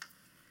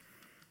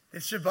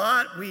This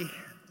Shabbat, we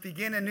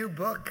begin a new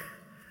book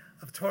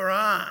of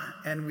Torah,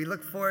 and we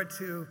look forward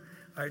to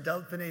our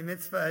adult B'nai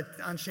Mitzvah,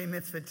 Anshe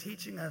Mitzvah,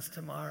 teaching us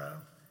tomorrow.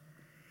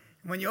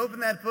 And when you open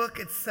that book,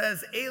 it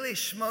says, Ele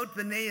Shmot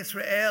B'nai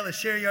Yisrael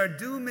Asher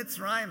Yardu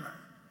Mitzrayma.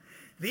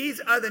 These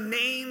are the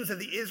names of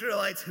the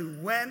Israelites who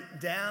went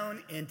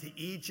down into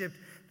Egypt.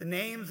 The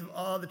names of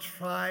all the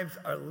tribes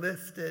are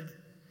listed.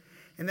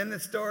 And then the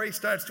story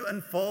starts to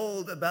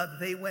unfold about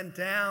they went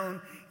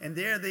down, and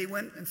there they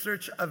went in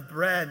search of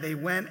bread. They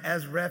went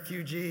as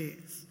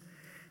refugees.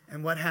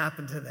 And what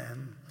happened to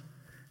them?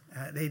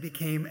 They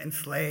became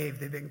enslaved.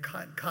 They've been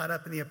caught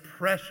up in the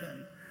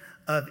oppression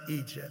of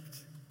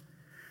Egypt.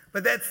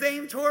 But that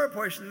same Torah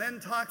portion then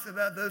talks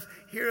about those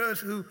heroes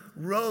who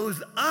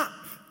rose up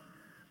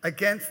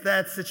against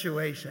that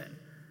situation,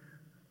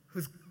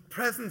 whose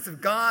presence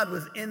of God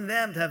was in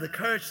them to have the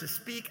courage to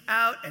speak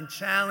out and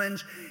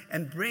challenge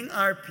and bring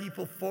our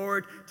people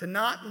forward, to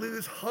not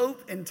lose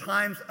hope in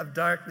times of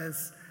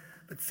darkness,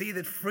 but see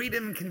that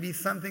freedom can be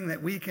something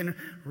that we can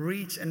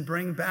reach and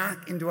bring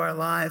back into our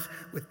lives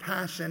with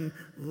passion,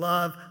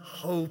 love,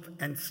 hope,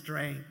 and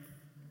strength.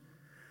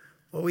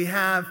 Well, we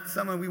have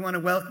someone we want to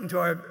welcome to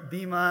our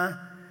Bima,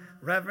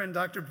 Reverend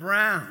Dr.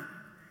 Brown.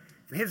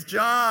 And his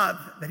job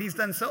that he's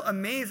done so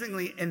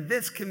amazingly in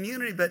this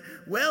community, but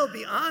well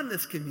beyond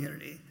this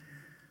community,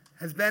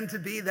 has been to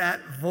be that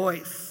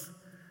voice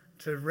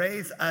to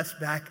raise us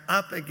back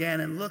up again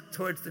and look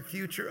towards the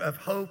future of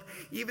hope,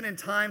 even in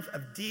times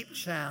of deep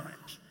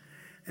challenge,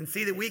 and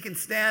see that we can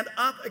stand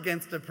up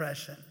against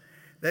oppression,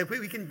 that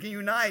we can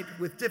unite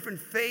with different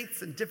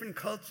faiths and different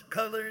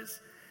colors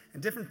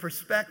and different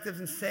perspectives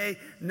and say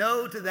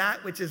no to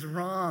that which is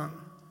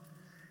wrong.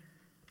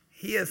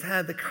 He has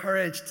had the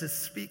courage to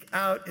speak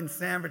out in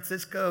San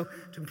Francisco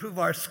to improve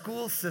our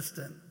school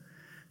system,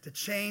 to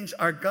change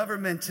our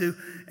government, to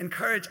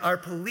encourage our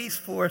police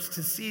force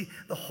to see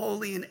the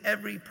holy in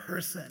every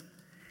person.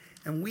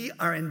 And we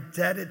are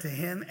indebted to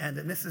him and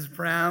to Mrs.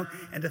 Brown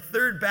and to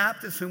Third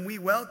Baptist, whom we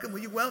welcome.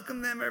 Will you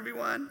welcome them,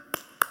 everyone?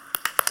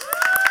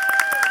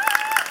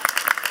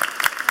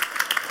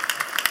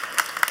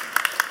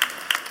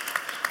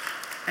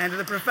 And to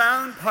the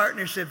profound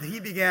partnership that he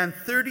began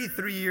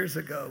 33 years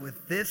ago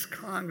with this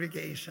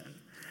congregation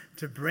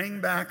to bring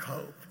back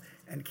hope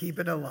and keep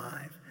it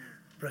alive.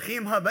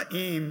 Brachim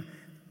Haba'im,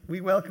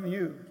 we welcome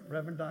you,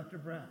 Reverend Dr.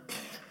 Brown.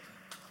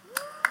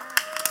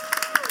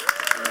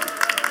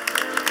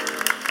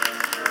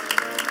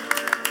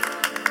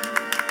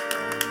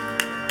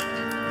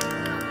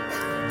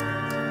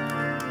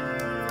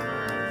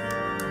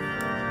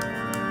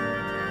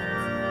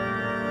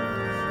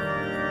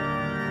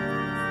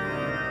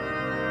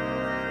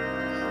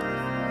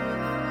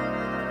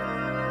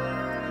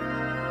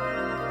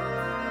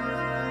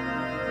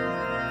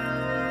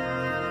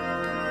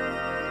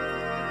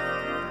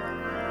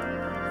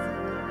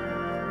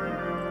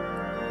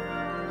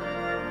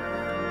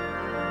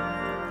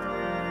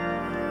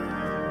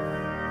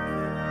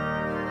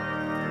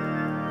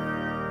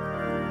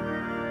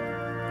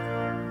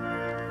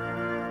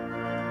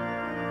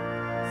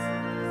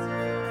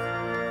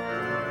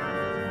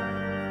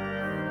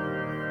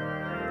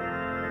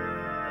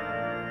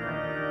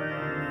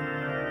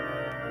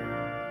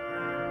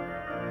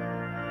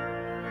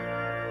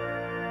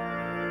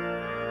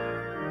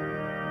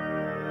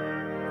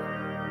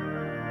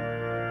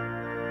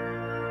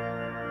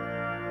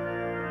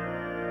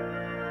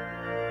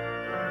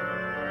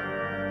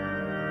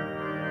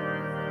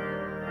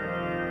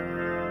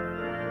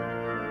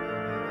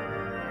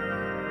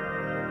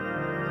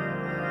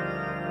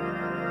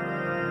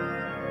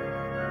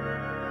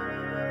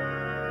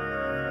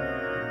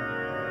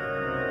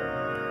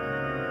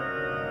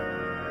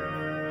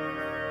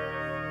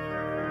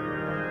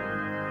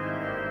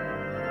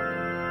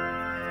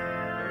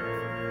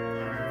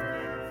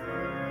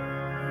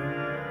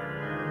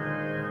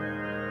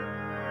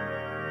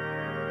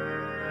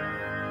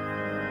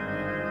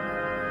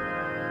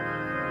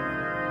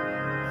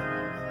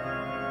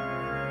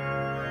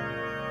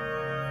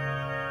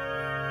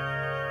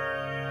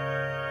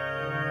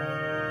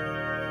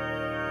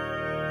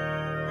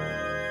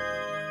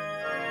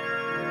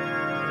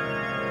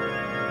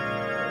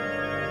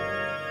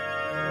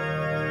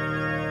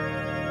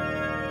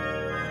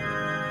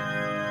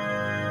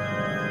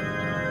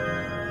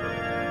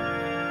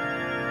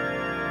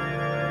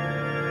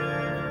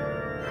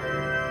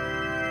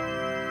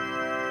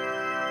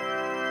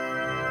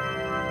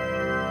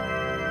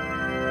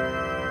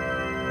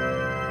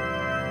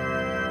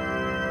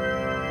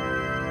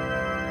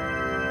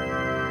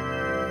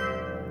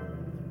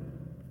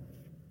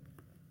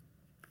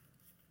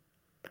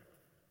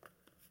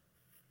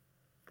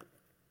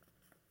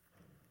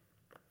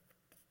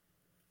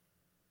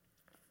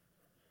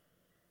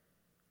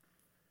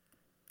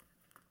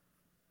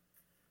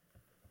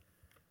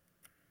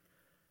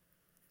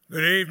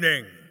 Good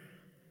evening.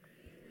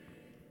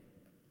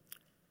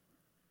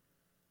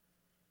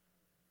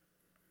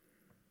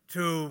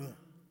 To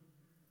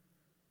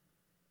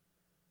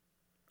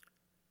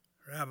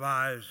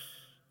Rabbis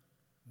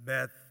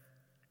Beth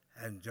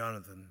and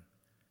Jonathan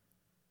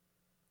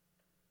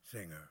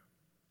singer,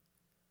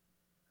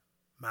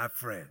 my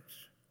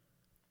friends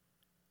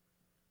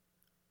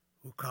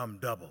who come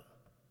double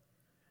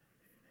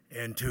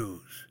in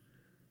twos,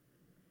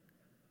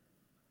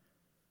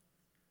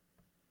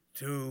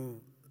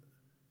 to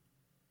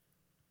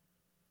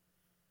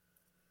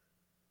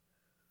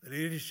the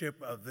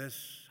leadership of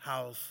this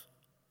house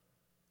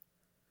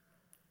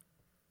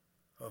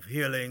of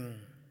healing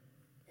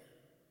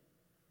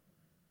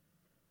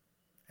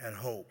and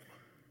hope,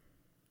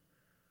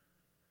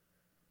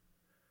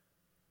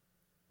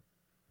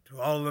 to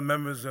all the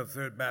members of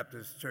Third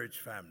Baptist Church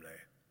family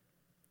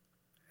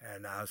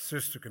and our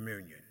sister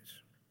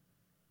communions,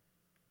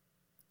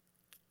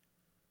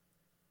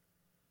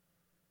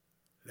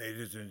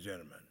 ladies and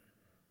gentlemen,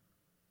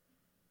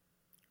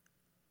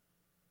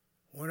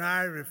 when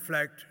I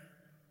reflect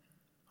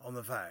on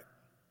the fact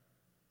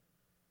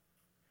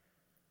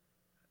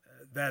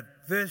that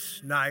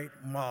this night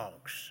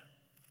marks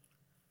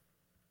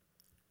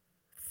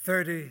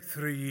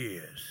 33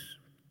 years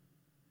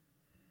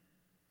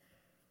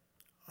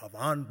of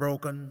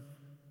unbroken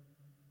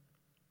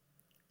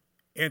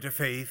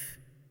interfaith,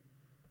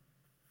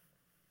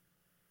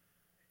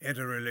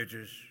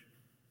 interreligious,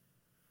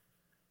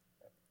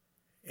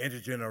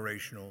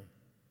 intergenerational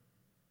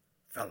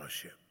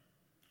fellowship.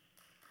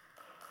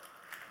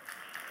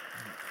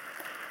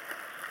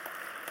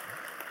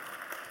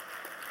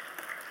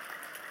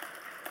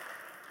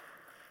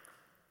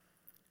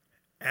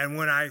 And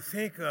when I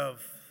think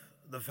of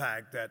the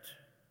fact that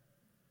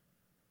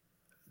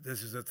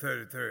this is the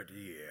 33rd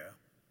year,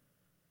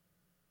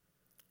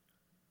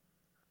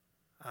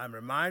 I'm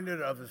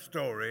reminded of the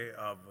story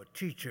of a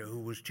teacher who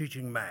was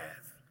teaching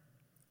math.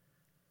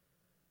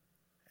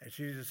 And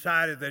she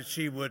decided that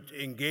she would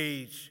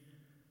engage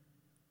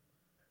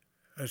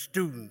her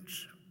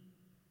students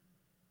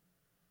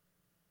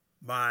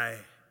by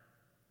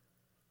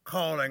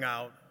calling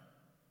out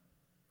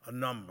a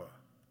number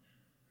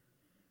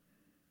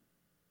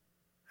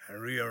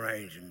and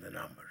rearranging the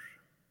numbers.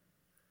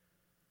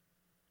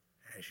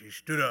 And she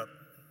stood up,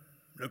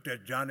 looked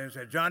at Johnny and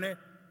said, "Johnny,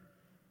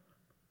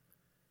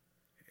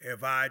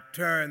 if I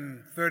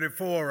turn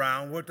 34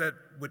 around, what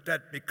would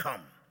that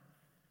become?"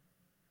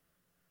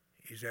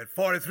 He said,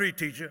 "43,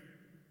 teacher."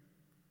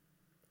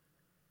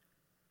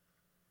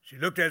 She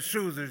looked at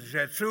Susie and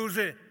said,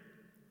 "Susie,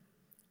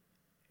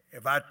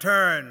 if I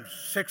turn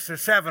 6 or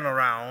 7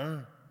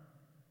 around,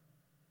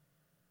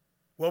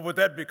 what would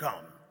that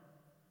become?"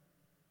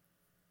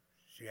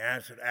 She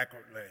answered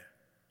accurately,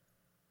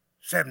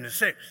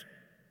 76.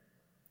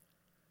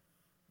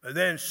 But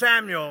then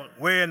Samuel,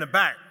 way in the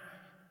back,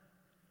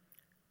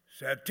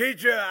 said,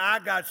 "Teacher, I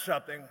got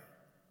something.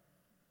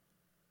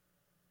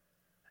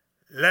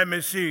 Let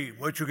me see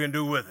what you can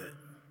do with it."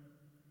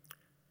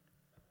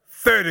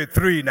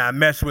 33, now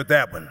mess with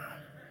that one.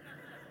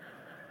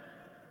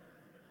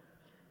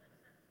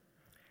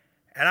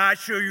 And I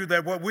assure you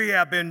that what we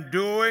have been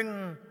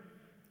doing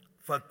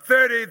for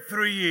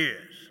 33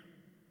 years,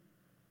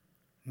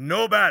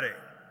 nobody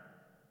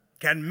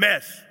can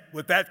mess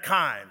with that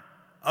kind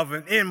of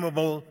an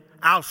immovable,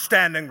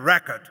 outstanding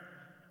record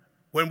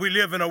when we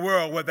live in a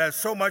world where there's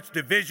so much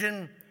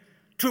division,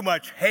 too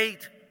much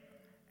hate,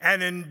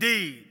 and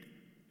indeed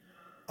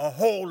a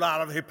whole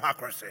lot of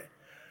hypocrisy.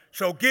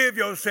 So give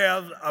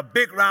yourselves a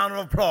big round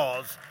of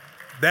applause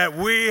that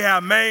we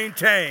have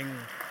maintained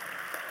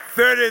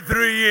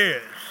 33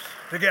 years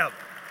together.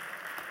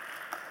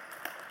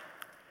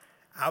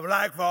 I would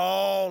like for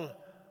all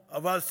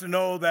of us to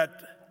know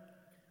that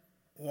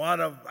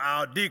one of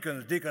our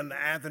deacons, Deacon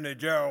Anthony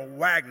Gerald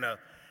Wagner,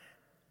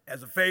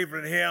 has a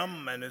favorite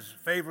hymn and is a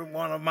favorite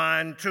one of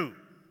mine too.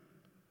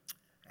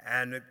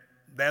 And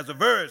there's a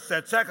verse,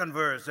 that second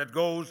verse, that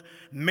goes,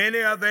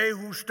 "Many are they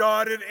who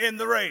started in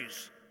the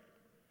race,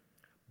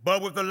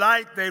 but with the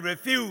light they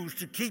refused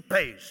to keep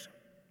pace.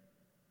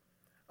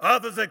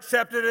 Others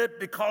accepted it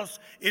because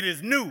it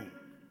is new,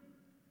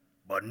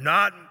 but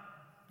not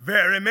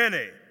very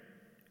many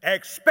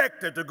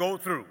expected to go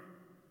through."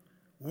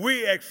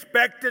 We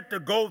expected to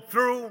go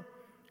through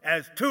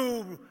as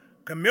 2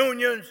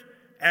 communions,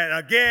 and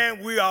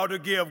again, we ought to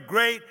give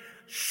great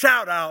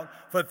shout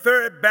out for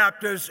Third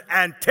Baptist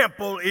and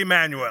Temple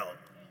Emmanuel.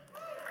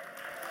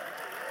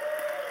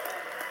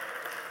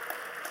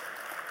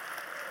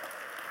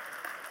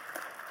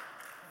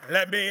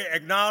 Let me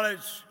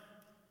acknowledge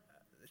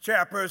the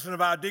chairperson of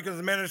our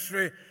deacons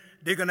ministry,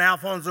 Deacon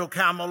Alfonso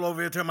Camel,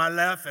 over here to my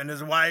left, and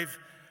his wife,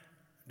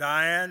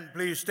 Diane.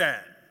 Please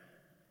stand.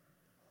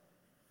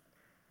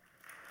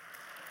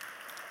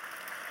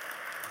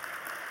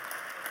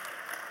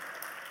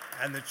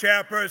 And the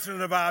chairperson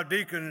of our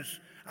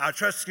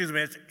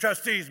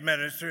trustees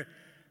ministry,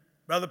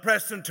 Brother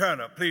Preston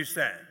Turner, please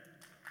stand.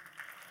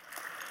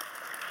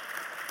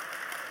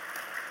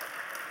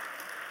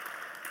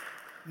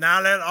 Now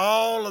let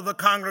all of the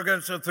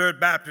congregants of Third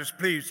Baptist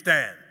please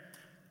stand.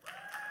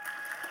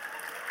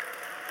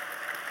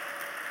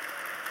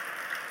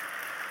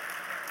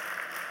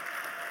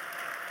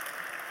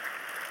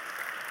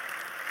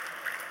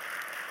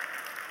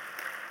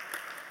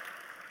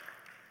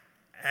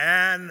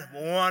 And And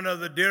one of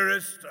the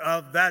dearest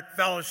of that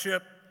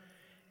fellowship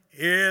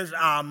is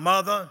our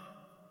mother,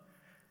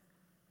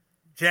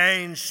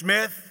 Jane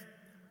Smith,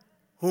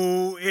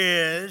 who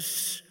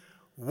is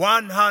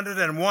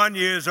 101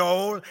 years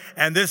old,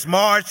 and this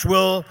March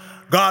will,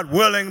 God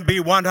willing,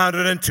 be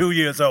 102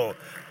 years old.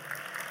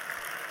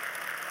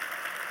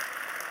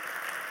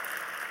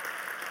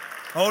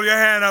 Hold your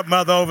hand up,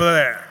 Mother, over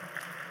there.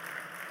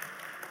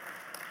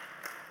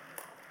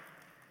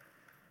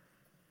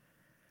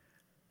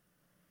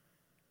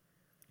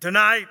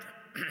 Tonight,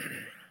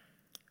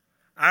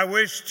 I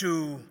wish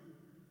to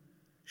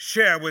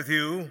share with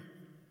you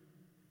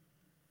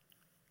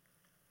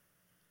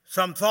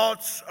some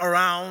thoughts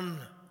around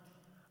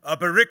a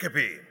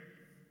pericope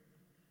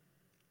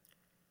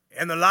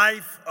in the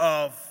life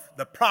of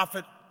the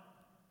prophet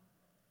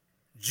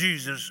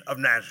Jesus of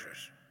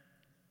Nazareth.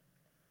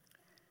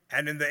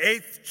 And in the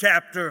 8th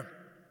chapter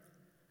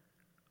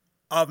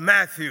of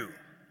Matthew,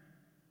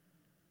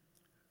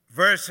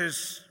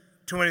 verses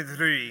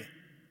 23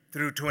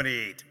 through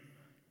 28.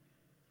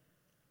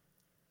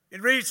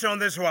 It reads on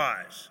this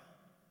wise: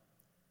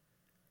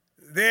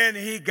 Then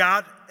he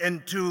got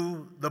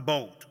into the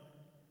boat,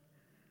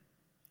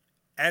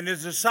 and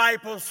his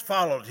disciples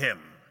followed him.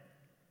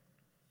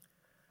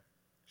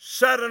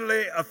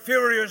 Suddenly a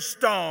furious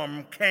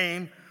storm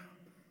came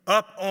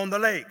up on the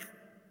lake,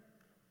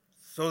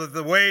 so that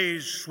the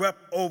waves swept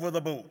over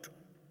the boat.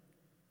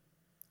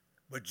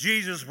 But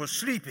Jesus was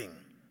sleeping.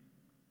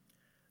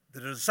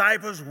 The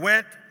disciples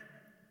went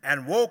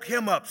and woke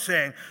him up,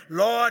 saying,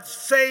 Lord,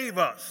 save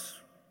us.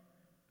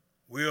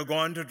 We are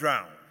going to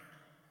drown.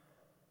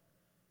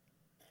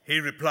 He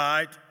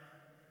replied,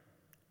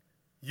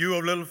 You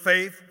of little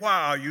faith,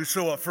 why are you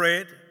so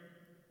afraid?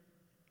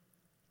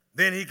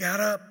 Then he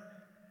got up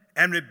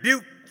and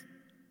rebuked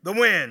the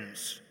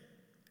winds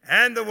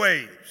and the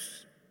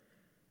waves,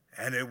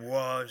 and it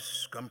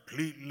was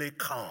completely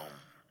calm.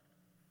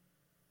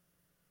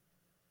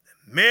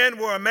 The men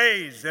were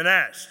amazed and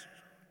asked,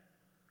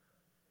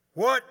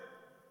 What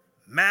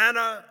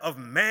manner of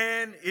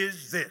man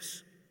is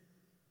this?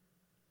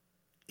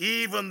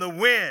 Even the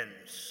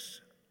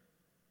winds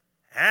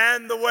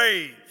and the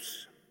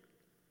waves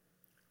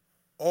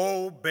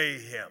obey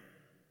him.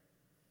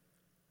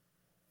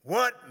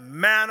 What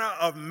manner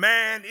of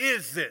man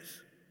is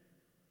this,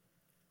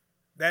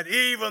 that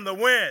even the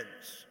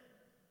winds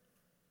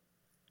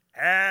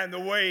and the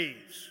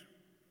waves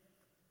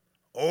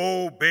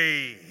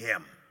obey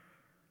him?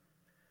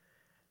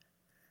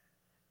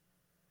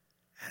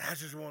 And I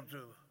just want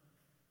to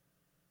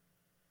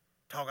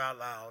talk out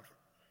loud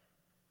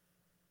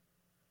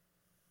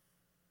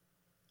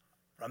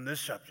from this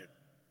subject.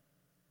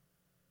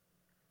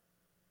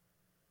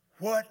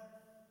 What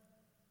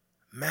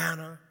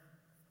manner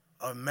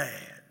of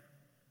man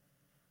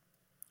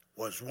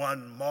was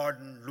one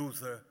Martin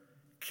Luther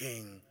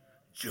King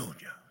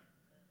Jr.,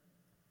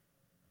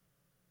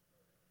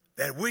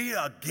 that we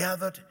are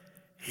gathered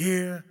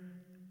here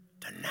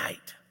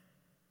tonight?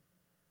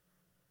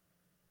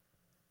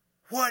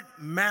 What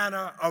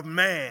manner of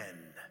man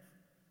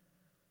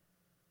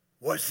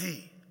was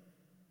he?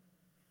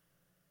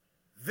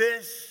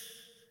 This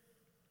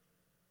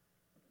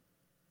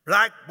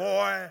black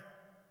boy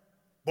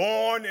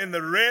born in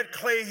the red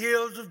clay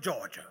hills of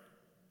Georgia,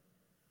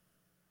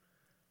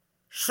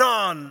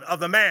 son of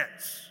the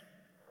Mants,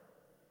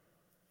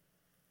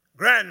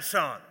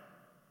 grandson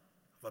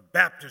of a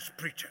Baptist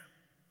preacher,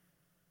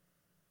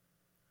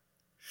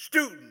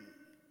 student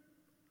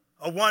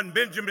of one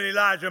Benjamin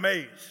Elijah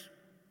Mays,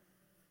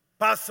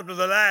 possibly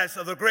the last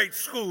of the great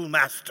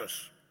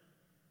schoolmasters,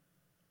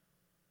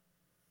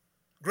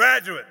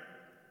 graduate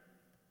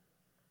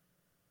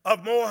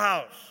of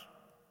Morehouse,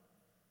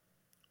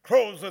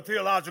 Crozer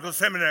Theological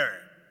Seminary,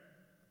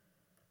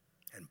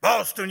 and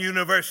Boston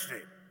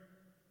University,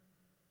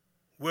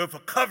 with a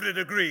coveted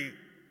degree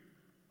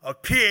of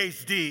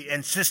PhD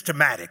in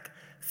systematic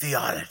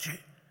theology.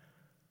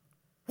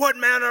 What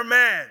manner of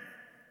man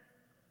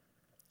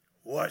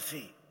was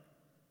he?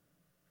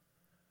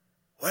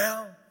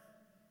 Well,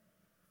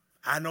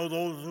 I know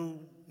those who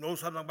know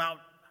something about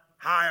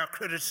higher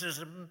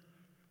criticism,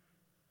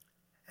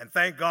 and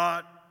thank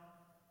God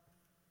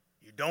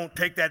you don't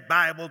take that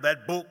Bible,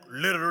 that book,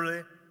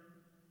 literally,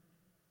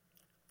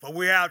 for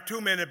we have too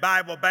many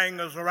Bible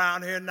bangers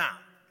around here now.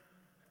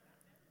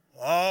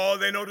 All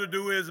they know to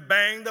do is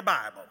bang the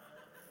Bible.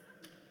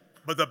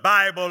 But the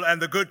Bible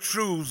and the good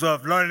truths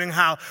of learning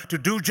how to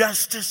do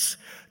justice,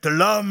 to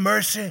love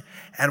mercy,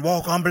 and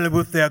walk humbly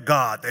with their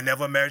God, they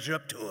never measure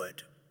up to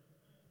it.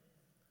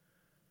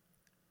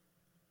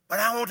 But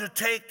I want to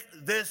take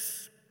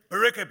this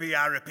pericope,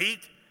 I repeat,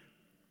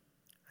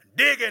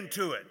 dig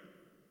into it,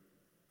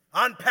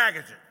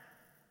 unpackage it,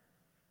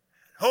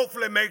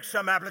 hopefully make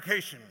some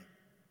application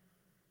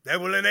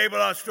that will enable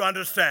us to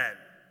understand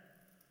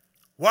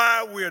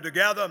why we are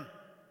together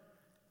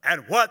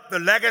and what the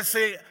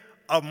legacy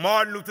of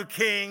Martin Luther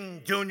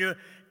King Jr.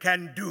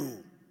 can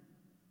do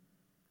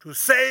to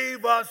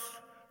save us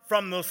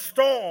from the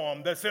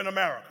storm that's in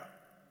America.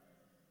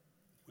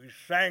 We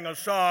sang a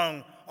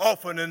song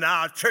often in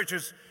our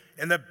churches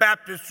in the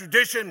Baptist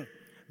tradition,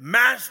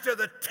 Master,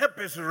 the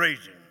tempest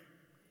raging.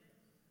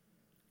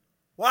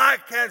 Why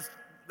canst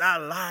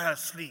thou lie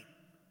asleep?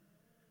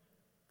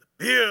 The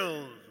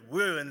billows,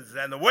 winds,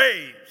 and the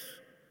waves,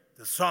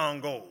 the song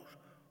goes,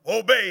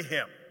 obey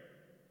him.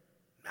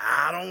 Now,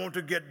 I don't want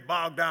to get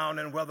bogged down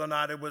in whether or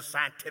not it was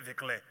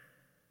scientifically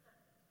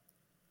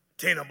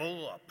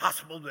attainable or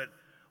possible that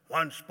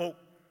one spoke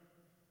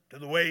to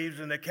the waves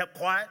and they kept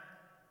quiet.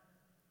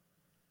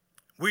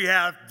 We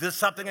have this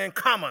something in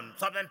common,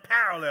 something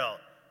parallel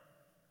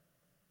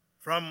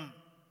from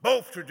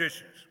both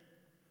traditions.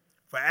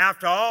 For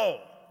after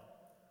all,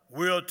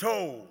 we're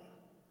told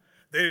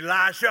that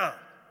Elisha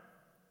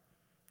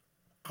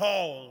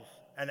caused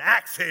an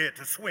axe head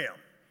to swim.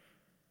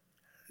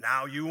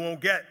 Now, you won't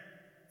get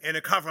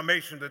any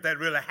confirmation that that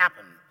really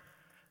happened.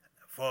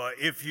 For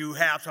if you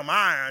have some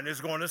iron,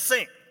 it's going to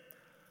sink.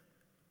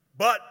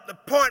 But the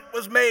point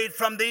was made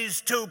from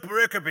these two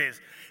pericopes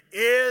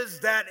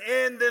is that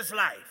in this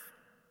life,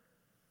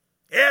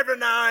 every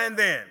now and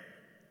then,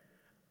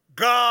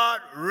 God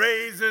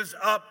raises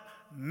up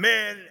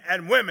men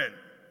and women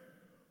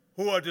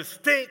who are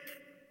distinct,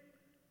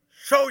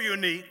 so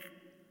unique,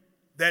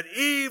 that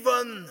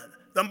even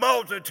the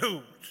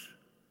multitudes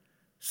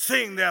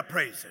sing their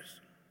praises.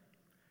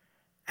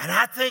 And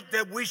I think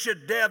that we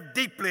should delve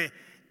deeply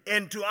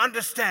into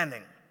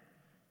understanding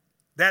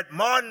that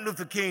Martin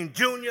Luther King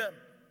Jr.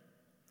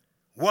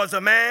 was a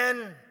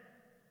man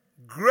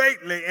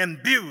greatly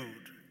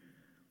imbued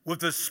with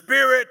the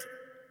spirit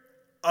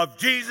of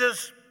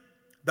Jesus,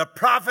 the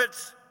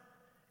prophets,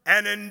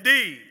 and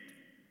indeed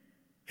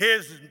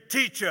his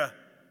teacher,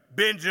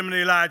 Benjamin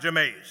Elijah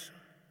Mays.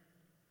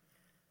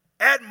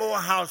 At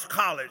Morehouse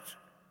College,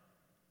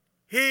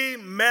 he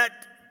met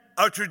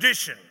a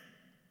tradition.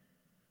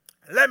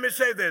 Let me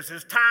say this,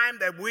 it's time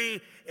that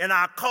we, in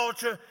our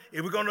culture,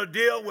 if we're going to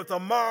deal with the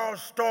moral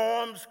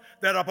storms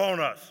that are upon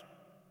us,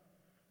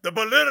 the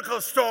political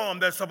storm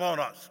that's upon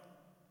us,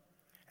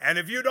 and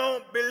if you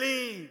don't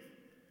believe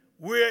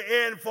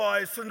we're in for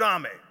a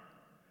tsunami,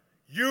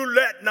 you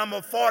let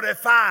number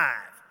 45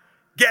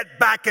 get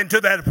back into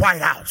that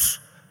White House.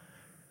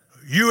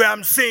 You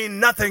haven't seen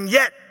nothing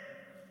yet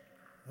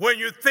when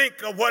you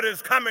think of what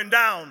is coming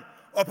down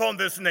upon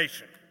this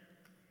nation.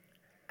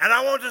 And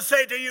I want to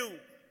say to you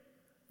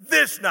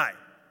this night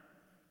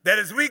that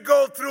as we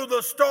go through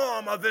the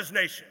storm of this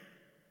nation,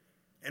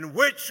 in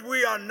which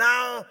we are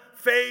now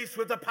faced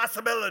with the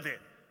possibility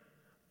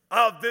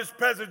of this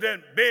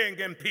president being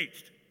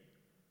impeached,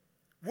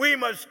 we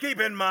must keep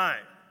in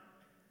mind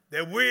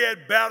that we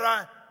had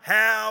better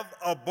have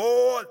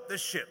aboard the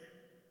ship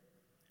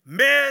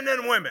men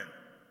and women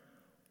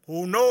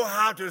who know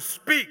how to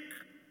speak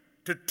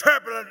to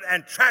turbulent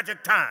and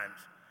tragic times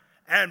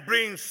and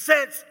bring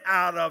sense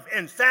out of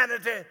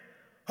insanity,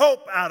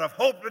 hope out of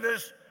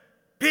hopelessness,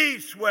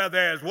 peace where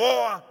there's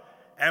war,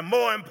 and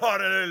more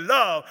importantly,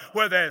 love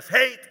where there's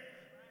hate,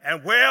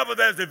 and wherever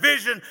there's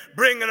division,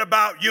 bringing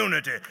about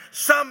unity.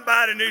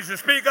 Somebody needs to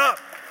speak up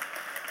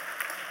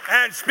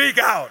and speak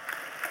out.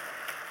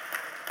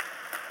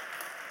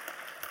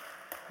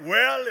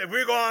 Well, if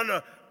we're going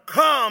to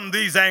calm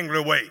these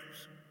angry waves,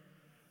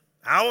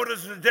 I want to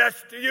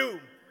suggest to you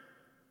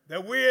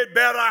that we had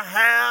better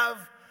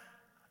have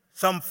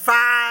some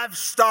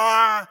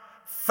five-star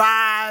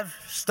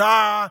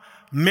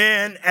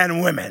men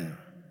and women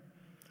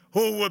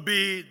who will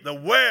be the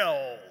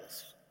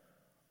wells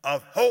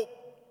of hope,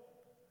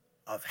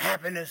 of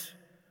happiness,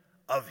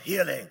 of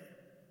healing,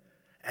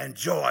 and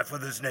joy for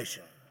this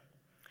nation.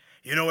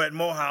 You know, at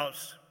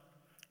Morehouse,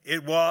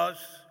 it was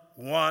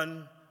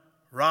one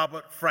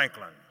Robert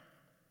Franklin,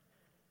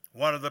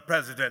 one of the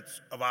presidents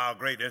of our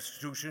great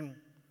institution,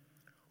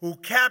 who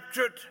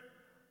captured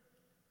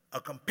a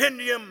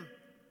compendium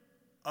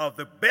of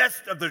the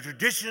best of the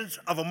traditions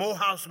of a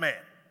Morehouse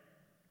man.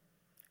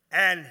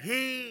 And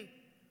he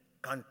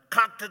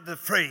concocted the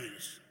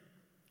phrase,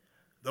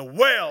 the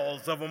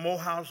wells of a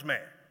Morehouse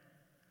man.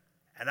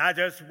 And I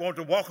just want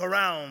to walk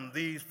around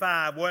these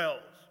 5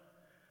 wells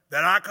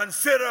that I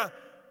consider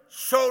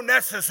so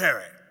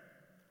necessary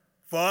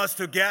for us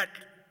to get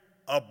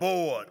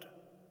aboard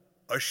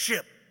a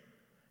ship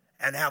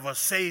and have a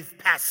safe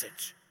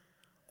passage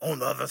on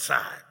the other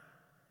side.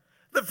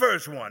 The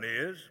first one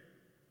is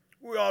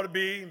we ought to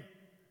be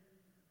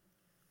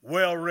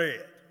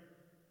well-read.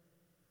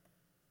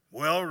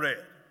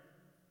 Well-read.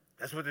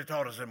 That's what they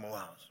taught us in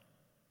Morehouse.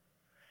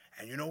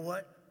 And you know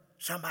what?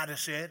 Somebody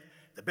said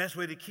the best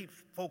way to keep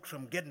folks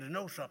from getting to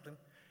know something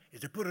is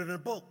to put it in a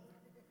book.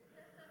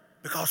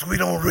 Because we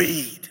don't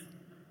read.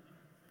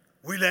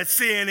 We let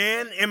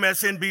CNN,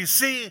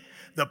 MSNBC,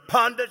 the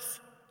pundits,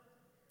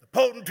 the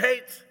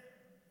potentates,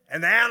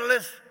 and the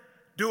analysts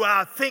do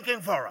our thinking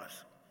for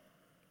us.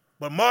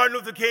 But Martin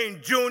Luther King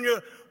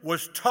Jr.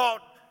 was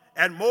taught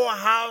at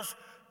Morehouse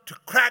to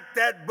crack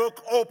that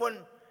book open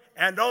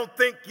and don't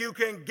think you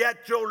can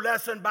get your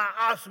lesson by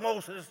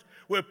osmosis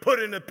with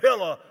putting the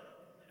pillow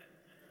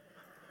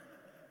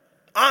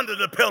under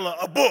the pillow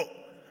a book.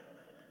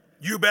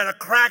 you better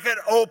crack it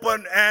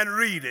open and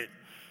read it.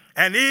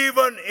 And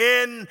even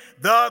in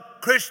the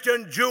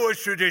Christian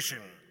Jewish tradition,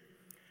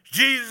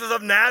 Jesus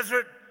of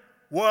Nazareth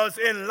was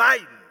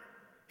enlightened.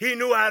 He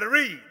knew how to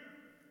read.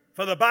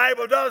 For the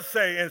Bible does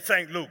say in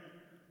St. Luke,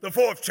 the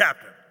 4th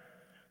chapter,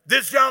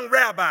 this young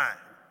rabbi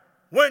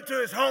went to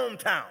his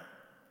hometown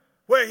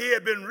where he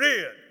had been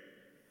reared,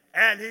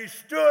 and he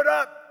stood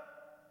up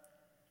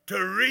to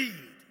read.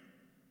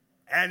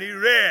 And he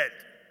read,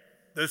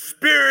 the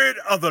Spirit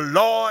of the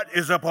Lord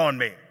is upon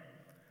me,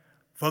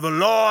 for the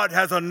Lord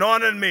has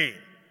anointed me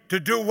to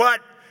do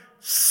what?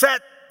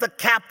 Set the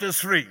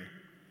captives free,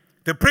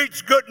 to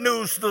preach good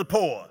news to the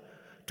poor,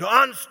 to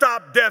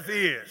unstop deaf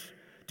ears,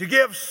 to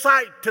give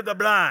sight to the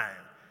blind,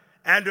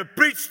 and to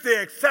preach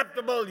the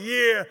acceptable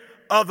year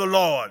of the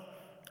Lord.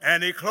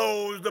 And he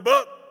closed the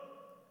book,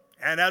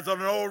 and as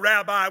an old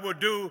rabbi would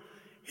do,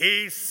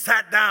 he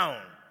sat down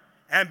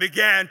and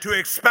began to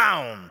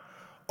expound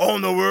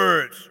on the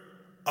words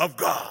of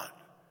God.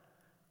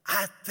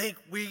 I think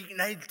we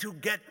need to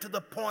get to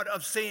the point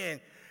of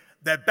seeing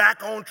that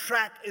back on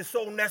track is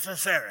so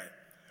necessary.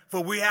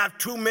 For we have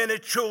too many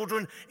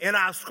children in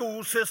our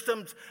school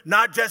systems,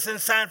 not just in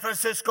San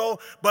Francisco,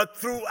 but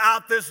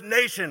throughout this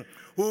nation,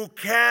 who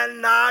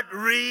cannot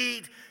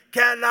read,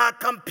 cannot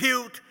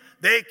compute,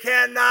 they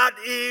cannot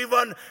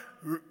even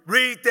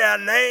read their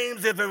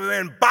names if it was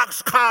in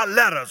boxcar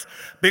letters,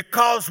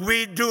 because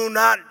we do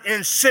not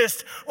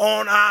insist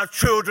on our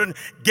children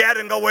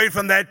getting away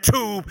from that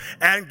tube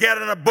and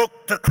getting a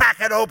book to crack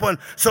it open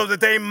so that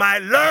they might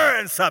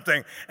learn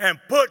something and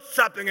put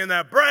something in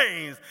their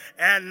brains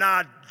and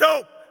not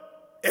dope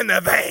in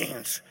their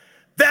veins.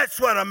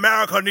 That's what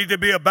America needs to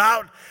be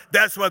about.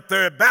 That's what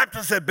Third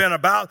Baptist have been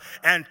about,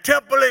 and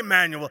Temple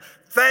Emmanuel.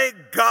 Thank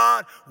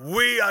God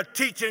we are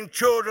teaching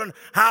children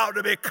how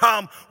to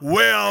become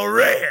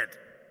well-read.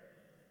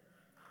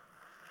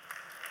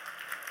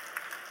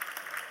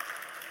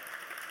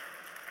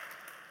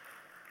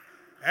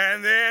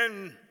 And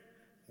then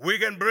we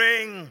can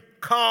bring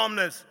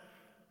calmness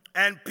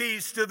and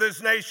peace to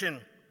this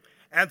nation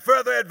and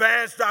further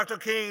advance Dr.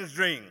 King's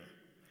dream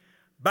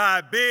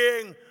by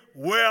being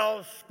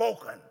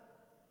well-spoken.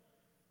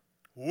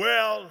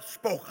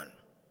 Well-spoken.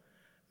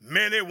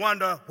 Many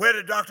wonder, where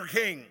did Dr.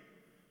 King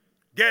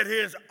get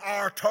his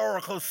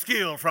oratorical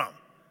skill from?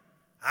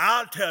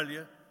 I'll tell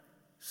you,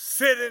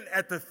 sitting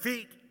at the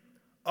feet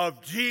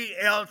of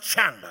G.L.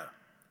 Chandler,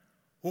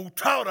 who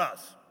taught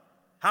us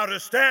how to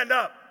stand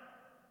up,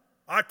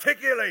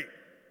 articulate,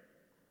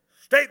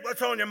 state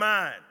what's on your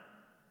mind,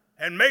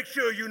 and make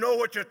sure you know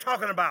what you're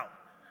talking about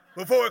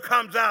before it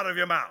comes out of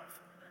your mouth.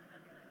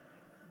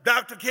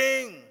 Dr.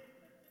 King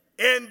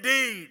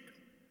indeed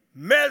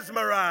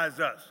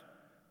mesmerized us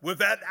with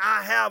that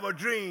I have a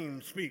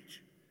dream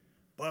speech.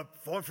 But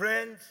for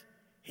friends,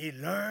 he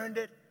learned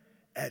it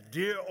at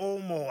dear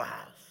old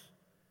Morehouse.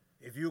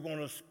 If you're going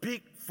to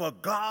speak for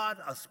God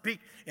or speak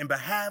in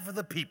behalf of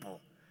the people,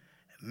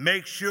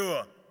 make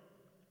sure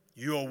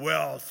you're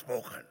well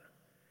spoken.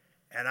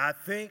 And I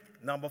think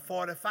number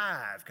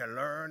 45 can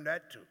learn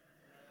that too.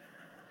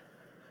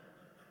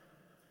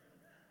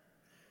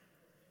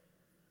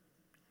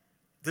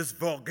 This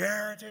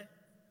vulgarity,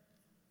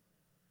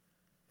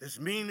 this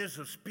meanness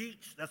of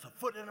speech that's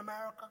afoot in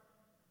America,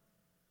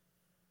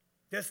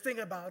 just think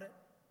about it.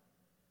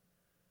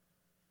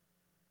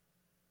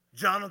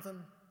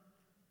 Jonathan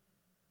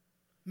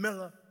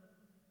Miller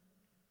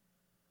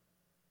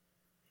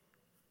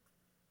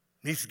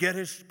needs to get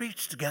his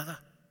speech together.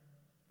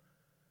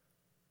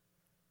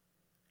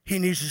 He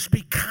needs to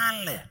speak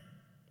kindly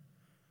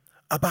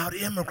about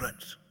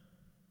immigrants.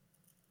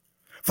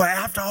 For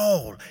after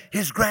all,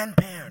 his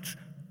grandparents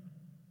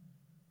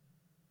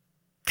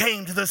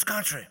came to this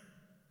country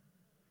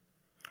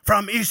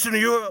from Eastern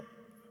Europe,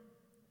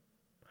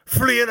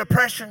 fleeing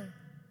oppression.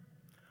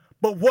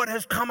 But what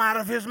has come out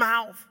of his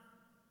mouth?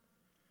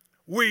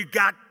 We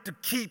got to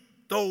keep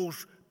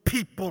those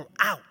people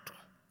out.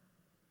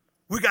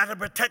 We got to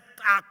protect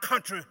our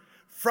country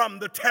from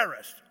the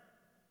terrorists.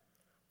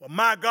 Well,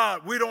 my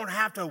God, we don't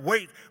have to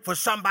wait for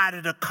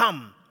somebody to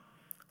come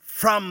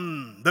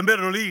from the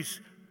Middle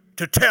East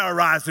to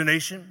terrorize the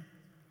nation.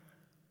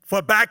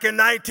 For back in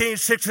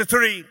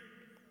 1963,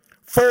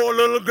 4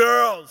 little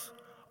girls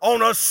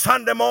on a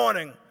Sunday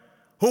morning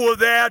who were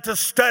there to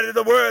study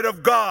the Word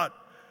of God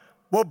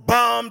were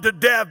bombed to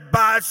death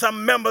by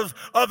some members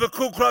of the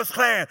Ku Klux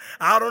Klan.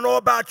 I don't know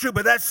about you,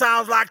 but that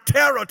sounds like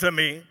terror to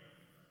me.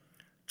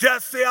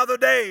 Just the other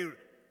day,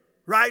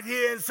 right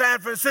here in San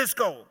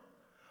Francisco,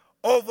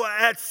 over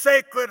at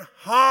Sacred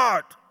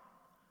Heart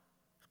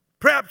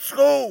Prep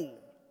School,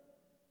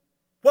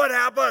 what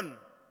happened?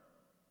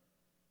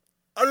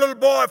 A little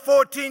boy,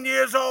 14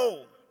 years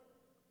old,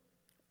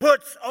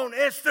 puts on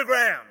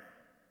Instagram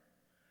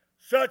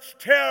such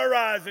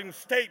terrorizing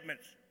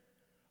statements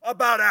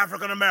about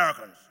African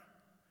Americans,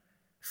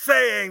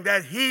 saying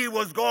that he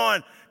was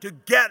going to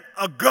get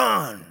a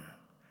gun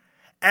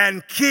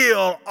and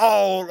kill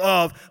all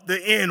of the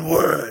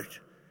N-word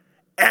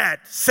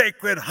at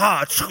Sacred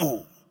Heart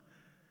School.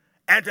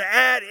 And to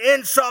add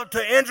insult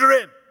to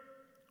injury,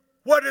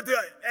 What did the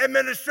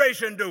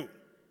administration do?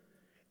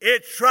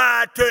 It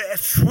tried to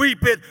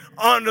sweep it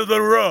under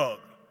the rug.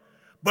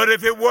 But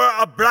if it were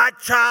a black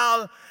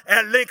child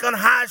at Lincoln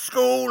High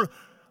School,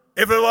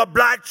 if it were a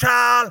black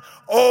child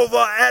over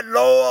at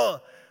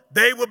Lowell,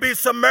 they would be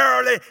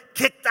summarily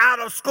kicked out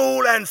of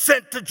school and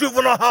sent to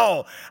juvenile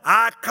hall.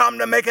 I come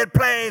to make it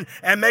plain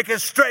and make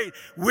it straight.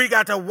 We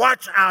got to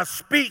watch our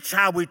speech,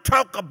 how we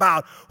talk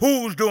about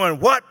who's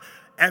doing what,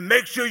 and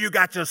make sure you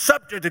got your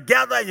subject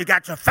together and you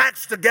got your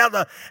facts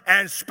together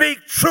and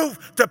speak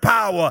truth to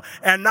power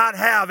and not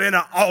have any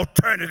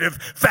alternative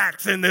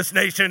facts in this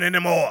nation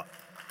anymore.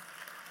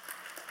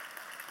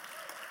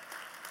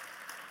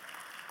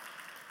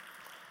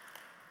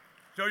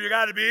 So you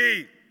got to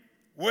be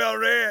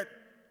well-read,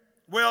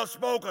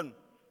 well-spoken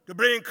to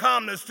bring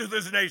calmness to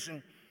this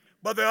nation.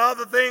 But the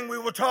other thing we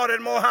were taught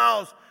in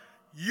Morehouse,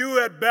 you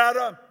had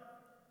better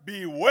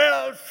be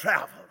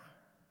well-traveled.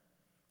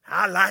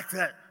 I like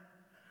that.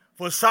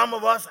 For some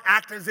of us,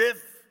 act as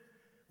if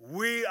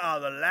we are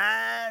the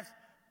last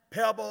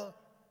pebble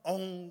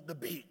on the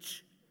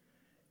beach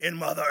in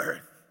Mother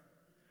Earth.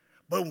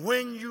 But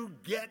when you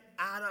get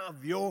out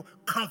of your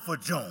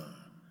comfort zone,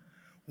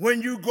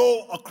 when you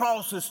go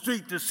across the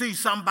street to see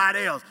somebody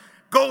else,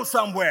 go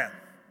somewhere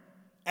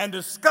and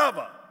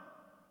discover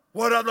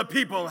what other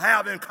people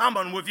have in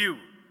common with you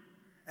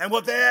and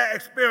what their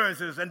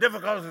experiences and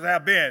difficulties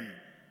have been.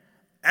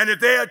 And if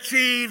they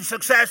achieve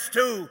success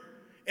too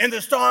in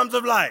the storms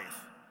of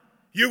life,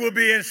 you will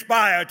be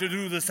inspired to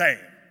do the same.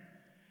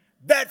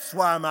 That's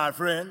why, my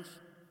friends,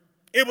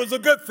 it was a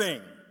good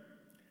thing.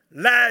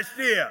 Last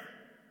year,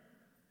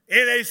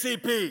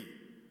 NAACP,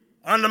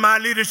 under my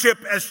leadership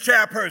as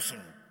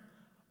chairperson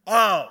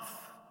of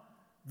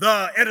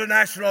the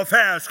International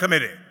Affairs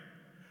Committee,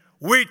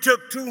 we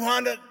took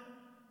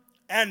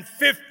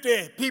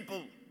 250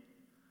 people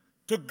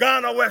to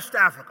Ghana, West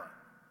Africa,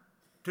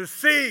 to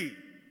see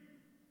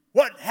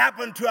what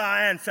happened to our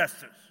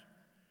ancestors.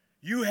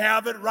 You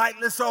have it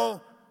rightly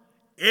so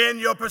in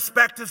your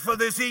perspectives for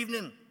this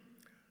evening,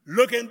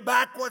 looking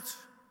backwards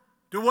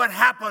to what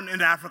happened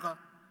in Africa.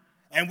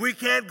 And we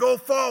can't go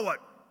forward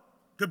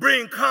to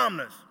bring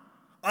calmness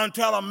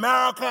until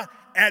America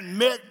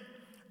admit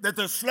that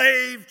the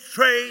slave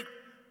trade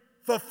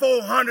for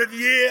 400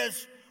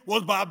 years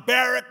was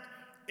barbaric,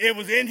 it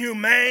was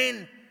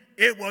inhumane,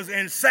 it was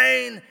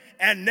insane,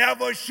 and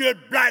never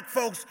should black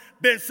folks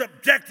been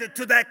subjected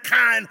to that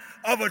kind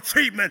of a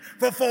treatment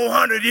for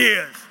 400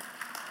 years.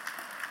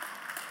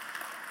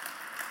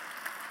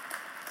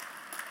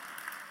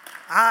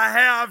 I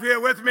have here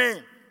with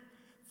me,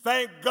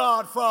 thank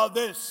God for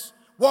this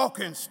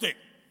walking stick.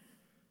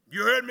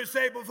 You heard me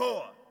say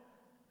before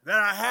that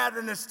I had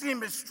an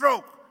ischemic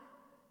stroke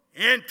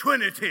in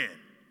 2010.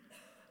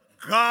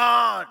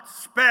 God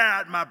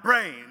spared my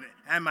brain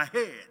and my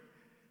head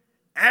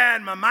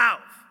and my mouth,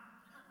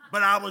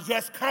 but I was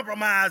just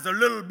compromised a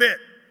little bit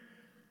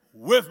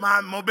with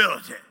my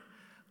mobility.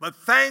 But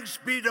thanks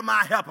be to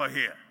my helper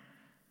here,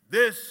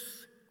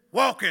 this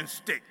walking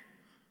stick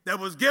that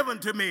was given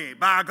to me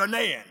by a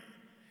Ghanaian.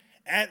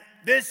 And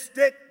this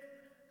stick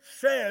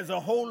says a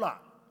whole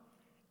lot.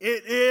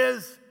 It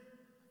is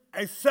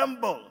a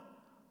symbol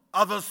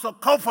of a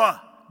Sokofa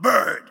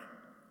bird.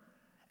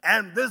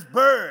 And this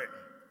bird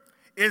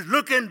is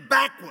looking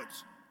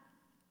backwards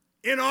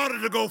in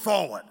order to go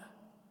forward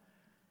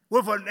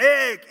with an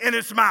egg in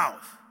its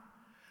mouth,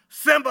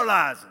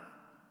 symbolizing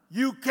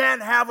you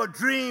can't have a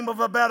dream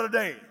of a better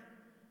day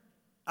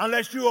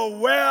unless you are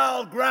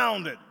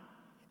well-grounded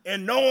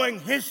in knowing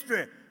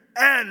history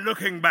and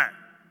looking back.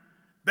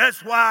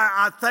 That's why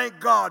I thank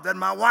God that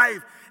my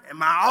wife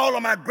and all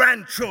of my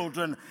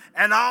grandchildren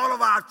and all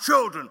of our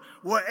children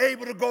were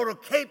able to go to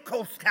Cape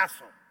Coast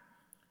Castle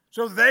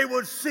so they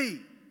would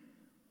see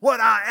what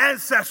our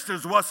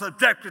ancestors were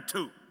subjected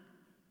to.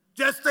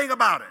 Just think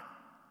about it.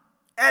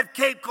 At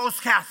Cape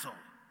Coast Castle,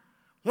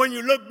 when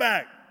you look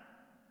back,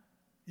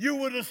 you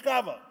will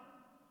discover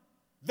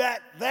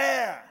that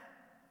there,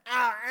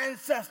 our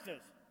ancestors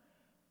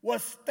were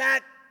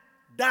stacked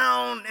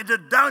down into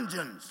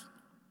dungeons,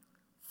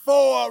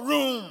 4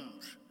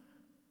 rooms,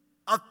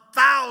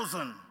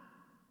 1,000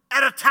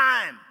 at a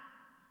time.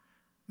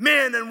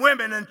 Men and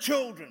women and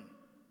children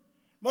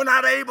were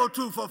not able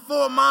to, for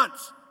 4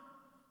 months,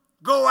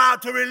 go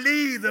out to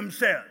relieve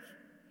themselves.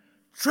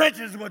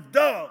 Trenches were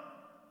dug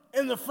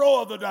in the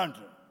floor of the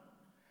dungeon.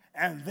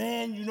 And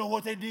then, you know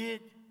what they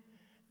did?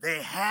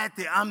 They had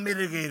the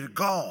unmitigated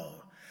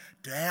gall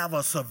to have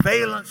a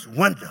surveillance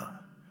window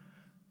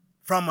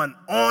from an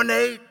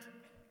ornate,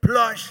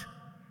 plush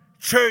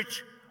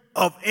Church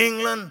of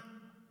England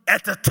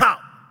at the top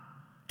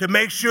to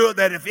make sure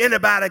that if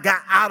anybody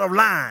got out of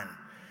line,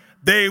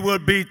 they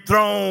would be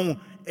thrown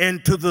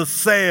into the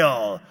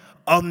cell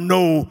of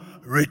no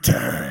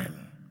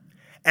return.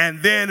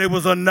 And then it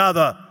was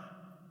another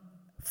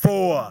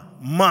 4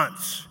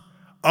 months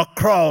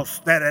across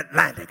that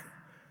Atlantic.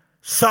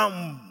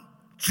 Some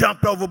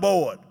jumped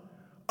overboard.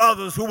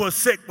 Others who were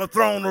sick were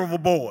thrown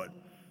overboard,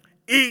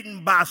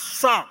 eaten by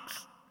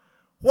sharks.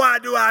 Why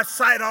do I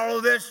cite all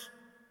of this?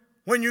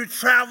 when you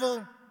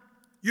travel,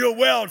 you're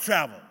well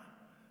traveled.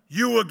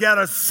 You will get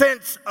a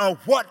sense of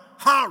what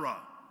horror,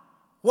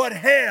 what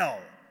hell,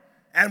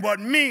 and what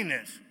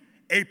meanness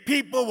a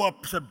people were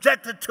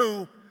subjected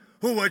to,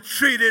 who were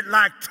treated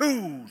like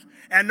tools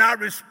and not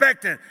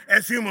respected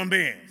as human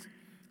beings.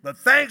 But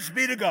thanks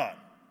be to God,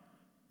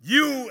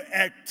 you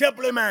at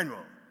Temple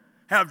Emmanuel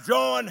have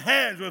joined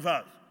hands with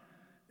us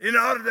in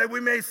order that we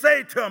may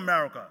say to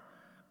America,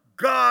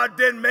 God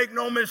didn't make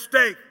no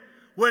mistake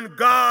when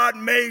God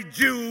made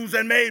Jews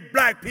and made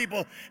black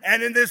people.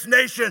 And in this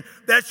nation,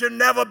 there should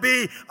never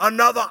be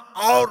another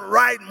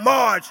alt-right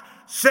march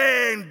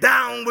saying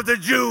down with the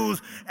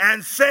Jews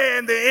and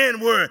saying the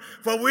N-word,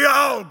 for we are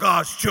all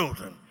God's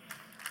children.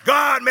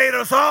 God made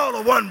us all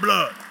of one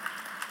blood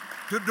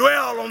to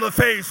dwell on the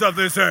face of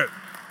this earth.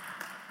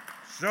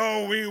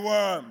 So we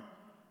were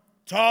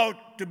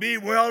taught to be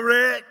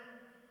well-read,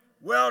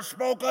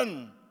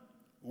 well-spoken,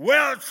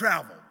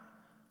 well-traveled,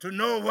 to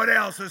know what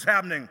else is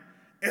happening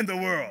in the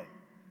world.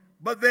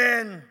 But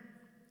then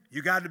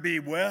you got to be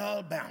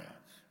well-balanced.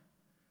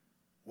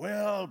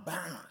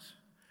 Well-balanced.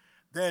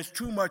 There's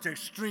too much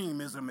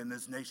extremism in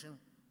this nation.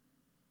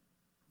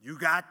 You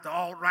got the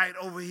alt-right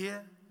over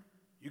here,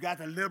 you got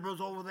the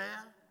liberals over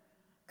there,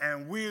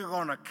 and we're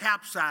going to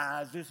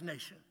capsize this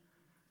nation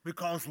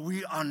because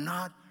we are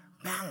not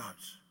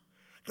balanced.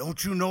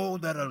 Don't you know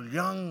that a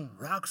young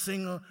rock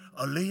singer,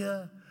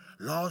 Aaliyah,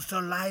 lost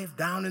her life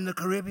down in the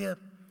Caribbean?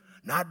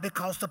 Not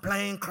because the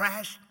plane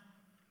crashed,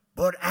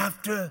 but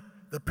after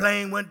the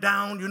plane went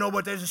down, you know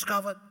what they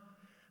discovered?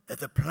 That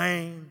the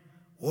plane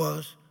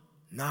was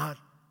not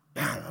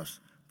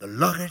balanced. The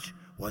luggage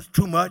was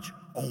too much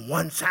on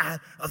one side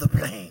of the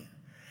plane.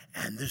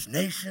 And this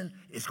nation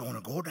is going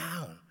to go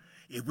down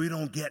if we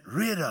don't get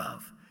rid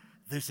of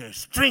this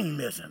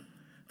extremism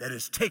that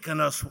has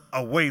taken us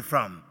away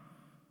from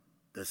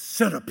the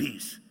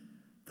centerpiece,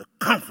 the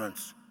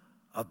conference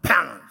of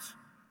balance.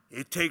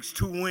 It takes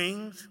two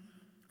wings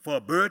for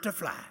a bird to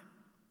fly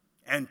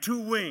and two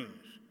wings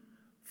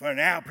for an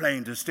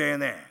airplane to stay in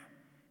there.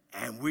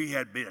 And we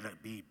had better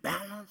be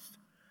balanced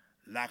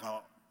like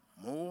a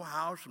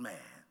Morehouse man.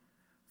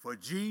 For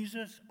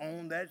Jesus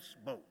on that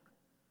boat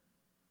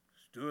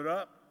stood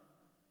up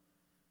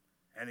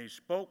and he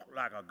spoke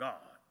like a God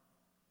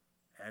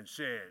and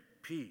said,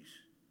 peace,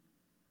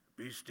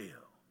 be still.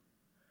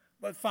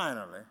 But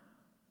finally,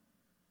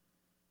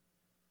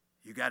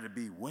 you got to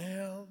be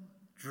well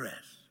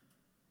dressed.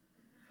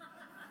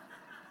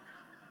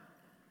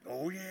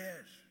 Oh,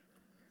 yes.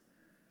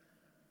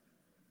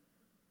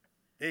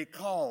 They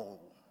called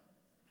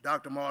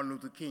Dr. Martin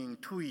Luther King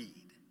Tweed.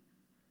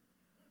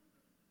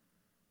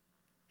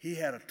 He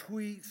had a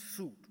tweed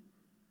suit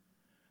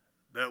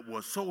that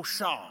was so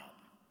sharp,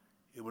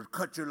 it would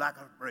cut you like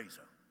a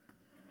razor.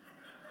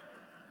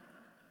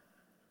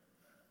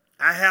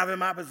 I have in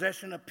my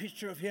possession a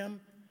picture of him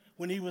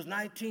when he was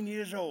 19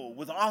 years old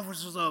with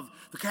officers of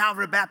the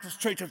Calvary Baptist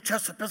Church of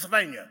Chester,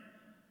 Pennsylvania.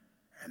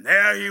 And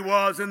there he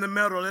was in the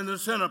middle, in the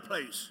center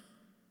place,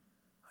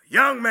 a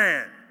young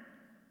man,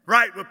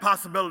 bright with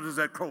possibilities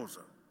at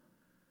Crozer.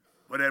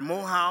 But at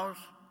Morehouse,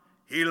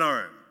 he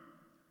learned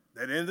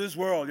that in this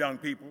world, young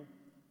people,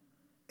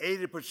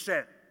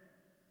 80%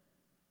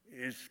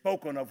 is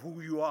spoken of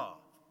who you are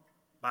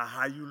by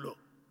how you look.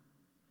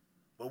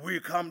 But we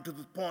come to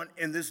the point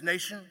in this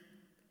nation,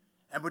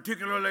 and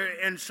particularly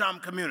in some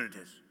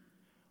communities,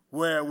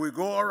 where we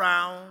go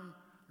around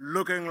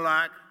looking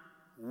like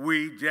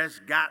we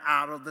just got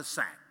out of the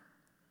sack.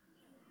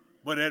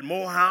 But at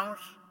Morehouse,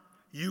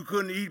 you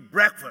couldn't eat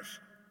breakfast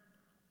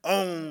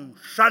on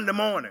Sunday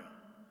morning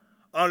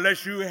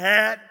unless you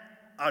had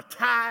a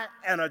tie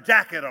and a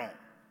jacket on.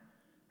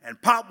 And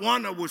Pop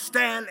Warner would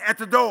stand at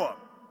the door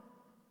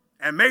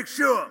and make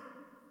sure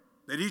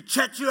that he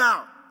checked you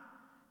out.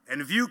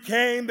 And if you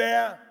came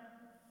there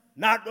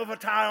not with a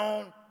tie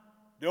on,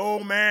 the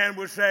old man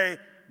would say,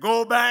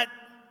 go back,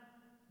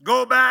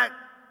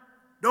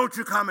 don't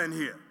you come in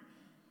here.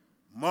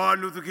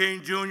 Martin Luther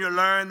King Jr.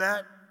 learned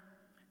that,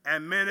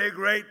 and many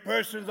great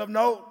persons of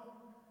note,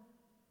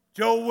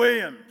 Joe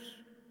Williams,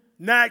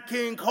 Nat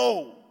King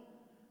Cole,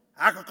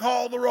 I could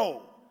call the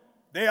roll.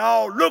 They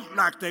all looked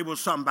like they were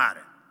somebody.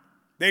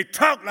 They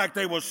talked like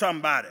they were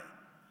somebody.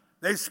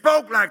 They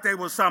spoke like they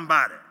were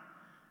somebody.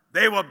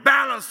 They were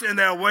balanced in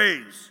their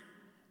ways,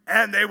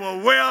 and they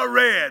were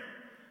well-read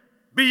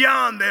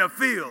beyond their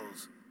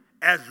fields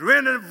as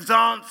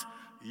Renaissance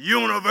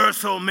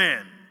universal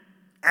men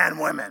and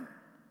women.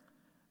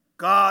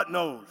 God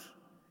knows,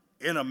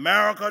 in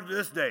America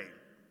this day,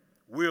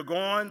 we're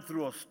going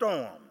through a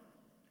storm,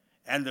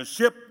 and the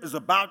ship is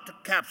about to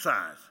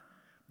capsize.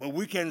 But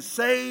we can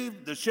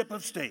save the ship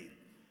of state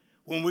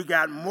when we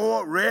got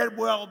more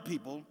red-welled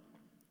people,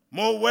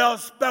 more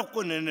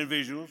well-spoken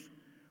individuals,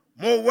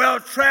 more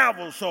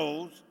well-traveled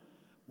souls,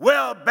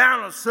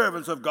 well-balanced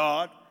servants of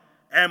God,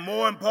 and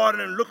more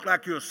important, look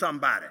like you're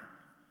somebody.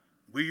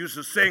 We used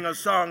to sing a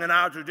song in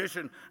our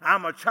tradition,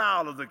 I'm a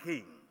child of the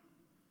King.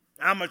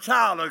 I'm a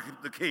child of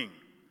the King.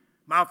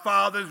 My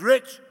father's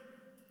rich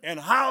in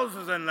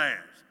houses and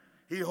lands.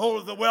 He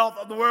holds the wealth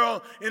of the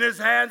world in his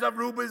hands of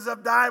rubies,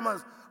 of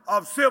diamonds,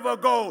 of silver,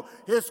 gold.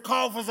 His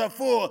coffers are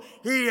full.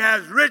 He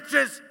has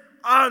riches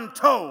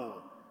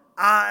untold.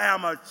 I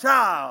am a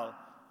child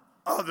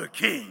of the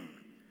King.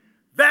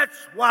 That's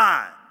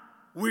why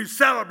we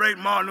celebrate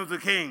Martin Luther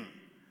King,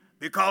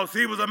 because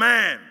he was a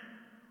man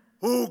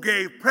who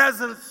gave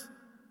presence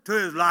to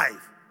his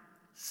life,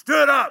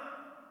 stood up,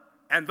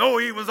 and though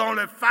he was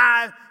only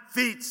 5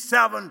 feet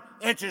 7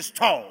 inches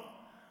tall,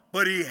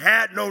 but he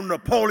had no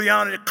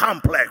Napoleonic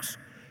complex.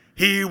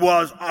 He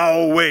was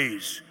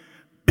always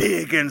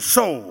big in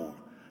soul,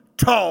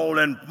 tall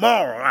in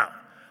moral,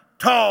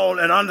 tall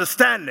in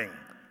understanding,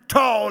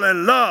 tall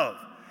in love.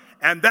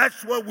 And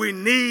that's what we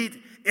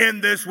need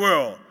in this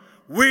world.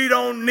 We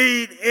don't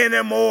need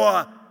any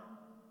more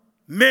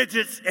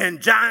midgets in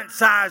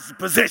giant-sized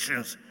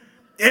positions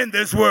in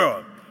this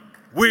world.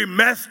 We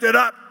messed it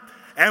up,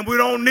 and we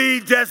don't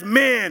need just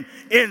men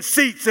in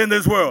seats in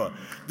this world.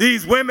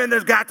 These women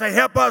has got to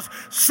help us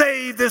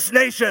save this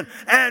nation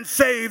and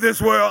save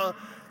this world.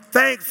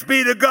 Thanks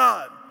be to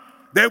God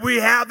that we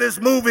have this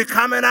movie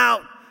coming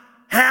out,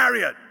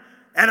 Harriet.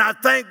 And I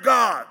thank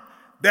God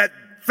that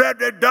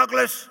Frederick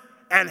Douglass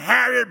and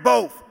Harriet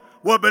both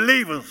were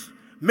believers.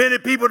 Many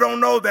people don't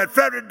know that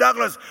Frederick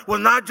Douglass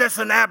was not just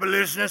an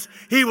abolitionist,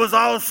 he was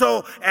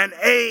also an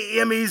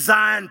AME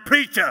Zion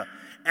preacher.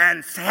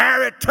 And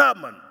Harriet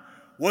Tubman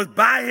was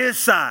by his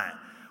side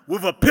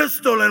with a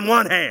pistol in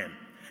one hand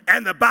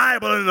and the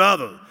Bible in the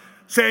other,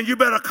 saying, you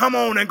better come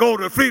on and go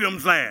to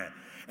freedom's land.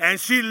 And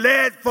she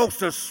led folks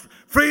to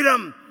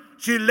freedom.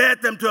 She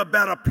led them to a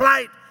better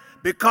plight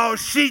because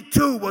she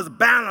too was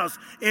balanced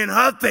in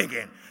her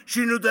thinking.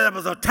 She knew that there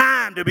was a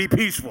time to be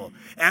peaceful,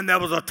 and there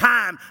was a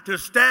time to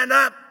stand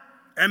up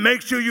and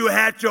make sure you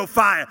had your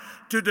fire,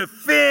 to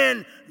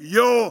defend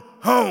your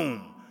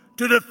home,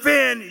 to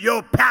defend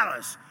your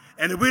palace.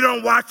 And if we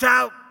don't watch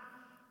out,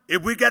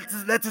 if we get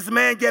to let this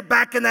man get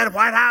back in that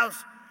White House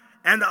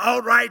and the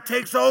alt-right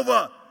takes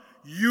over,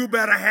 you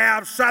better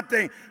have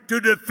something to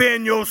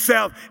defend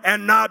yourself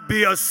and not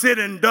be a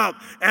sitting duck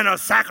and a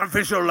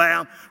sacrificial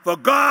lamb. For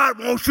God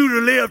wants you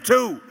to live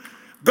too.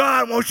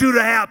 God wants you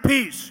to have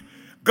peace.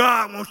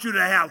 God wants you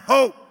to have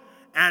hope.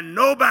 And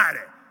nobody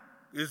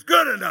is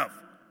good enough,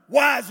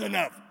 wise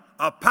enough,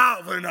 or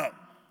powerful enough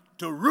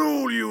to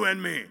rule you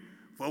and me.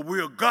 For we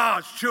are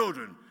God's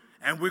children,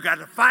 and we got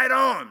to fight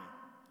on,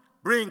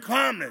 bring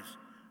calmness,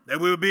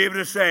 that we'll be able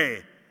to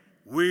say,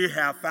 we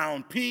have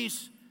found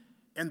peace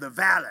in the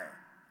valley,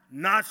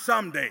 not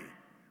someday,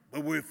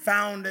 but we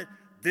found it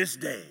this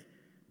day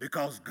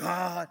because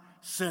God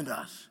sent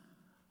us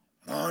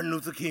Martin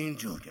Luther King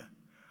Jr.,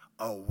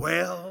 a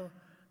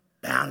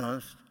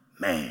well-balanced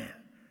man.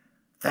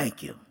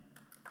 Thank you.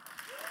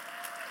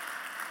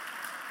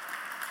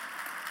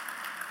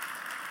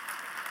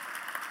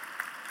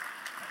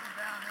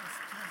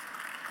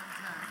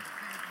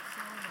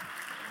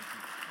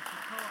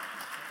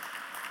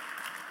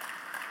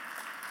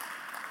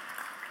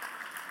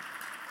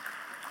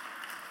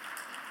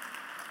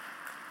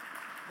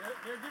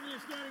 They're giving you a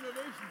standing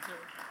ovation, sir.